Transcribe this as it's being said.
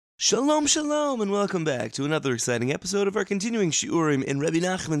Shalom, shalom, and welcome back to another exciting episode of our continuing shiurim in Rabbi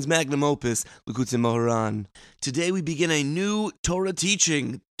Nachman's magnum opus, Likutei Moharan. Today we begin a new Torah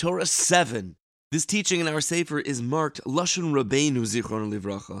teaching, Torah 7. This teaching in our sefer is marked Lashon Rabbeinu Zichrono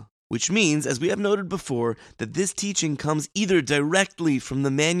Livracha, which means, as we have noted before, that this teaching comes either directly from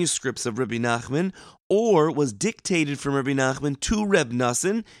the manuscripts of Rabbi Nachman or was dictated from Rabbi Nachman to Reb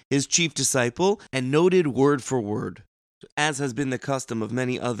Nassan, his chief disciple, and noted word for word. As has been the custom of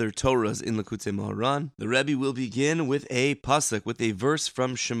many other Torahs in Likutei Moharan, the Rebbe will begin with a pasuk, with a verse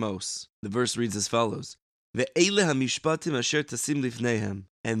from Shemos. The verse reads as follows: Ve'ele hamishpatim asher tasim lifneihem,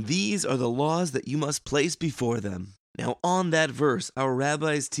 and these are the laws that you must place before them. Now on that verse, our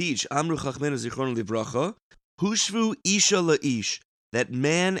rabbis teach, Amru Chachmenu Zichrono Livracha, Hushvu isha la'ish, that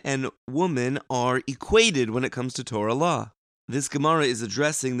man and woman are equated when it comes to Torah law. This Gemara is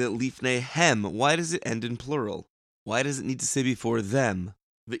addressing the lifneihem. Why does it end in plural? Why does it need to say before them?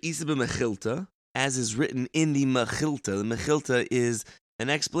 Ve'isa b'mechilta, as is written in the Mechilta. The Mechilta is an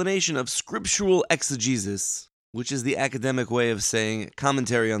explanation of scriptural exegesis, which is the academic way of saying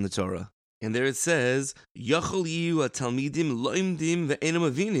commentary on the Torah. And there it says, Yachol yiyu hatalmidim loimdim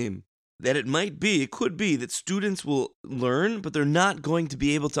ve'enam avinim, that it could be that students will learn, but they're not going to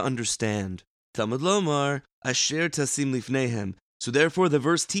be able to understand. Talmud lomar, asher tasim lifneihem. So therefore, the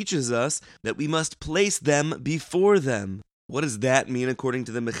verse teaches us that we must place them before them. What does that mean according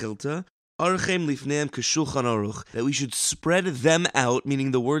to the Mechilta? Archem lifneim k'shulchan aruch, that we should spread them out,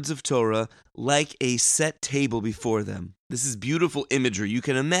 meaning the words of Torah, like a set table before them. This is beautiful imagery. You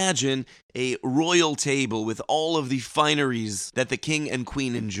can imagine a royal table with all of the fineries that the king and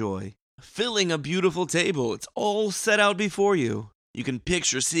queen enjoy, filling a beautiful table. It's all set out before you. You can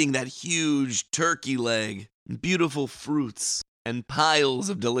picture seeing that huge turkey leg, beautiful fruits, and piles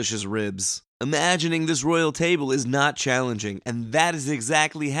of delicious ribs. Imagining this royal table is not challenging, and that is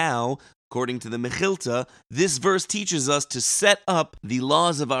exactly how, according to the Mechilta, this verse teaches us to set up the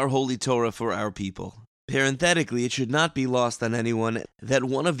laws of our holy Torah for our people. Parenthetically, it should not be lost on anyone that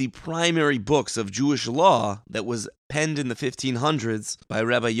one of the primary books of Jewish law that was penned in the 1500s by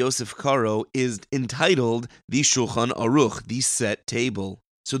Rabbi Yosef Karo is entitled the Shulchan Aruch, the set table.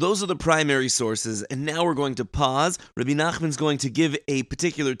 So those are the primary sources, and now we're going to pause. Rabbi Nachman's going to give a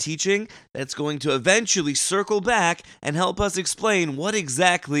particular teaching that's going to eventually circle back and help us explain what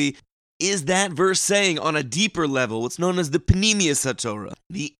exactly is that verse saying on a deeper level, what's known as the Pnimius HaTorah,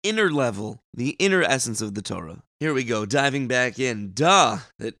 the inner level, the inner essence of the Torah. Here we go, diving back in.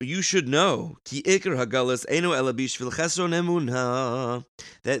 That you should know, Ki Iker Hagalas Eino Ela Bishvil Chesron Emunah,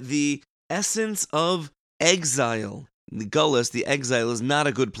 that the essence of exile, the gullus, the exile, is not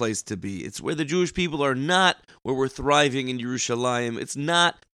a good place to be. It's where the Jewish people are not where we're thriving in Yerushalayim. It's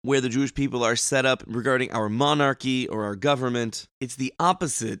not where the Jewish people are set up regarding our monarchy or our government. It's the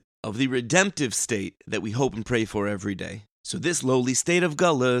opposite of the redemptive state that we hope and pray for every day. So this lowly state of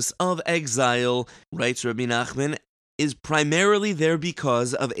gullus, of exile, writes Rabbi Nachman, is primarily there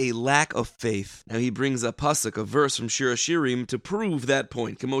because of a lack of faith. Now he brings a pasuk, a verse from Shir HaShirim, to prove that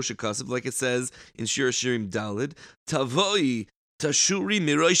point. Kemoshe Kasav, like it says in Shir HaShirim Dalid, Tavoi tashuri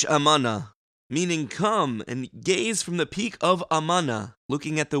mirosh amana, meaning come and gaze from the peak of Amana.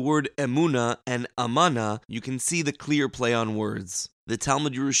 Looking at the word emuna and amana, you can see the clear play on words. The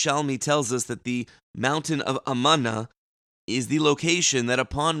Talmud Yerushalmi tells us that the mountain of Amana is the location that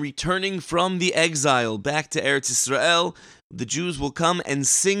upon returning from the exile back to Eretz Yisrael, the Jews will come and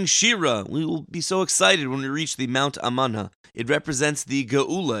sing Shira. We will be so excited when we reach the Mount Amana. It represents the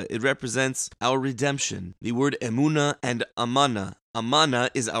Geula. It represents our redemption. The word Emuna and Amana. Amana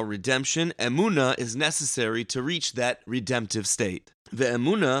is our redemption. Emuna is necessary to reach that redemptive state.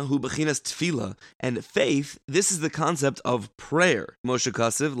 Ve'emuna hu bechinas tefillah, and faith, this is the concept of prayer. Moshe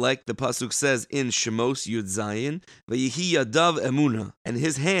Kasev, like the pasuk says in Shemos Yud Zayin, ve'yihi yadav emuna, and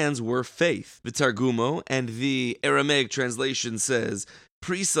his hands were faith. V'targumo, and the Aramaic translation says,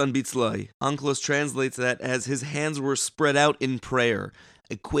 prisan bitzlai. Onkelos translates that as his hands were spread out in prayer,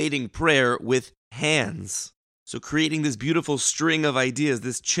 equating prayer with hands. So creating this beautiful string of ideas,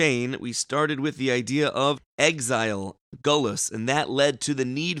 this chain, we started with the idea of exile, gullus, and that led to the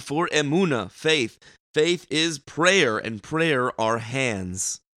need for emuna, faith. Faith is prayer, and prayer are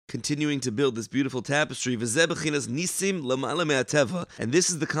hands. Continuing to build this beautiful tapestry, v'zeh bechinas nisim lamala me'ateva, and this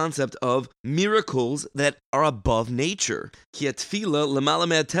is the concept of miracles that are above nature. Ki atfila lamala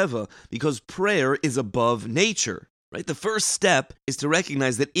me'ateva, because prayer is above nature. Right? The first step is to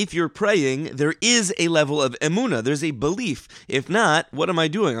recognize that if you're praying, there is a level of emunah. There's a belief. If not, what am I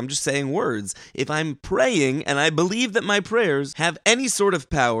doing? I'm just saying words. If I'm praying and I believe that my prayers have any sort of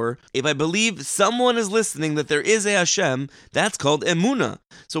power, if I believe someone is listening, that there is a Hashem, that's called emunah.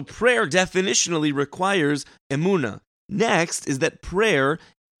 So prayer definitionally requires emunah. Next is that prayer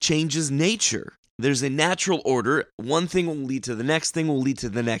changes nature. There's a natural order. One thing will lead to the next thing, will lead to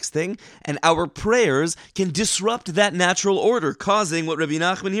the next thing, and our prayers can disrupt that natural order, causing what Rabbi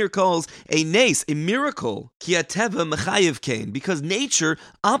Nachman here calls a nes, a miracle. Ki hateva mechayev kain, because nature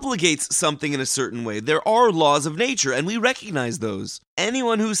obligates something in a certain way. There are laws of nature, and we recognize those.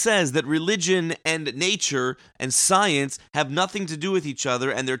 Anyone who says that religion and nature and science have nothing to do with each other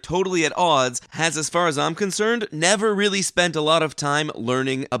and they're totally at odds has, as far as I'm concerned, never really spent a lot of time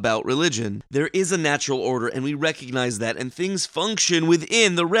learning about religion. There is a natural order, and we recognize that, and things function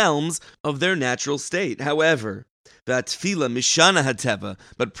within the realms of their natural state. However, v'atfila mishana hateva,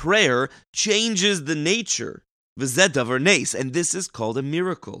 but prayer changes the nature. V'zeh davar nes, and this is called a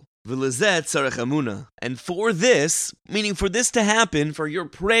miracle. V'lezeh tzarech emunah. And for this, meaning for this to happen, for your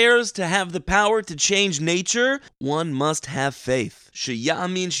prayers to have the power to change nature, one must have faith.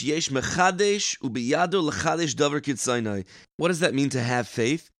 Sheyamin sheyesh mechadesh ubiyado lechadesh davar kitzaynai. What does that mean to have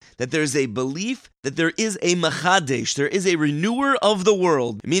faith? That there's a belief that there is a mechadesh, there is a renewer of the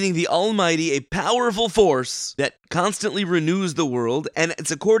world, meaning the Almighty, a powerful force that constantly renews the world, and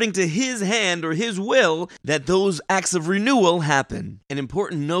it's according to His hand or His will that those acts of renewal happen. An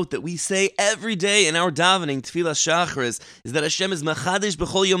important note that we say every day in our davening, Tfilas Shacharis, is that Hashem is mechadesh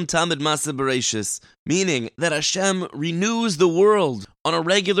b'chol yom tamid masa bereishis, meaning that Hashem renews the world on a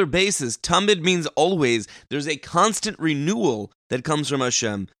regular basis. Tamid means always. There's a constant renewal that comes from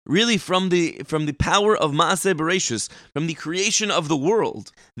Hashem, really from the power of Maaseh Bereishis, from the creation of the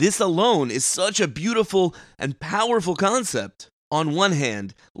world. This alone is such a beautiful and powerful concept. On one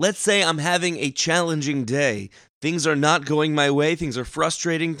hand, let's say I'm having a challenging day. Things are not going my way, things are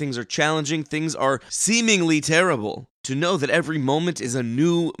frustrating, things are challenging, things are seemingly terrible. To know that every moment is a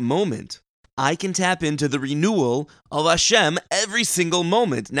new moment, I can tap into the renewal of Hashem every single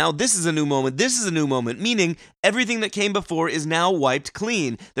moment. Now, this is a new moment, meaning everything that came before is now wiped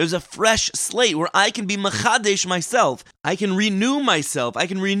clean. There's a fresh slate where I can be mechadesh myself. I can renew myself. I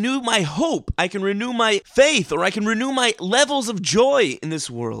can renew my hope. I can renew my faith, or I can renew my levels of joy in this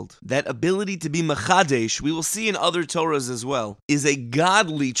world. That ability to be mechadesh, we will see in other Torahs as well, is a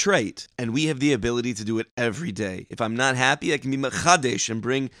godly trait, and we have the ability to do it every day. If I'm not happy, I can be mechadesh and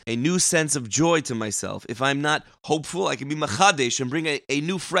bring a new sense of joy to myself. If I'm not hopeful, I can be mechadesh and bring a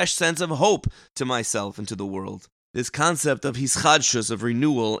new fresh sense of hope to myself and to the world. This concept of hischadshus, of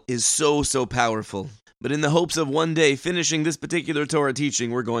renewal, is so powerful. But in the hopes of one day finishing this particular Torah teaching,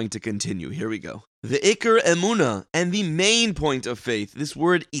 we're going to continue. Here we go. The ikar emunah, and the main point of faith. This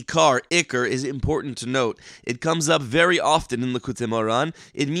word ikar, is important to note. It comes up very often in Likutei Moharan.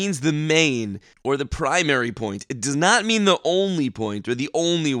 It means the main, or the primary point. It does not mean the only point, or the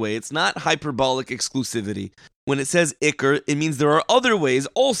only way. It's not hyperbolic exclusivity. When it says ikar, it means there are other ways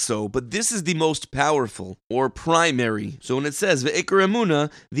also, but this is the most powerful, or primary. So when it says ve'ikar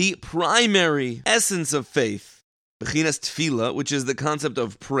emunah, the primary essence of faith, Bechinas tefillah, which is the concept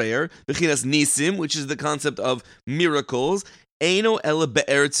of prayer, Bechinas nisim, which is the concept of miracles, Eino ela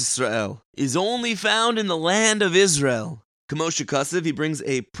be'eretz Yisrael, is only found in the land of Israel. Kamosha Kasev, he brings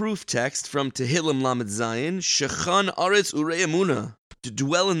a proof text from Tehillim Lamed Zayin, Shechan aretz urei emunah, to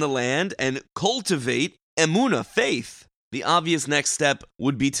dwell in the land and cultivate emunah, faith. The obvious next step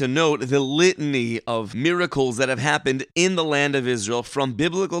would be to note the litany of miracles that have happened in the land of Israel from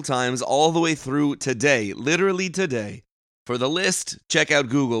biblical times all the way through today, literally today. For the list, check out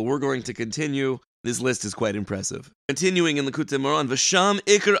Google. We're going to continue. This list is quite impressive. Continuing in Likutei Moharan, V'sham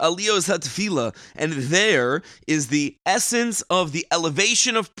ikar aliyos hatefila, and there is the essence of the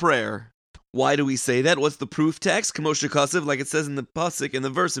elevation of prayer. Why do we say that? What's the proof text? Kamosha Kasev, like it says in the pasuk, in the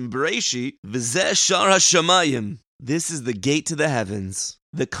verse in Bereshit, V'zeh shar hashamayim. This is the gate to the heavens.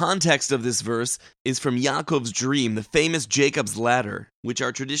 The context of this verse is from Yaakov's dream, the famous Jacob's ladder, which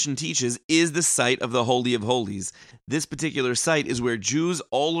our tradition teaches is the site of the Holy of Holies. This particular site is where Jews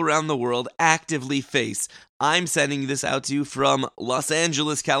all around the world actively face. I'm sending this out to you from Los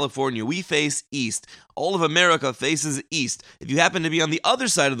Angeles, California. We face east. All of America faces east. If you happen to be on the other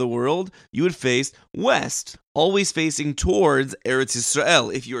side of the world, you would face west, always facing towards Eretz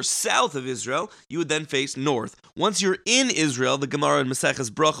Yisrael. If you're south of Israel, you would then face north. Once you're in Israel, the Gemara in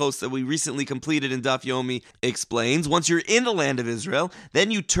Maseches Brachos that we recently completed in Daf Yomi explains, once you're in the land of Israel, then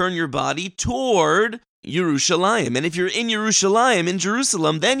you turn your body toward Yerushalayim. And if you're in Yerushalayim, in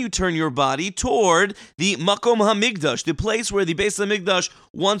Jerusalem, then you turn your body toward the Makom HaMikdash, the place where the Beis HaMikdash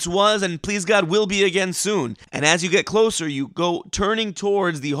once was and, please God, will be again soon. And as you get closer, you go turning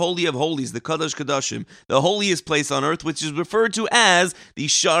towards the Holy of Holies, the Kadosh Kadashim, the holiest place on earth, which is referred to as the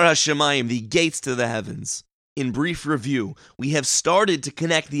Shar HaShamayim, the gates to the heavens. In brief review, we have started to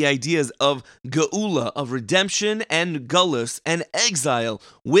connect the ideas of Geula, of redemption, and Gullus, and exile,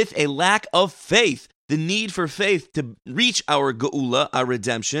 with a lack of faith. The need for faith to reach our Geula, our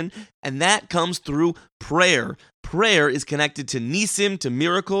redemption, and that comes through prayer. Prayer is connected to Nisim, to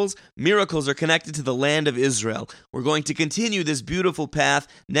miracles. Miracles are connected to the land of Israel. We're going to continue this beautiful path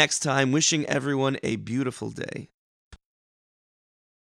next time, wishing everyone a beautiful day.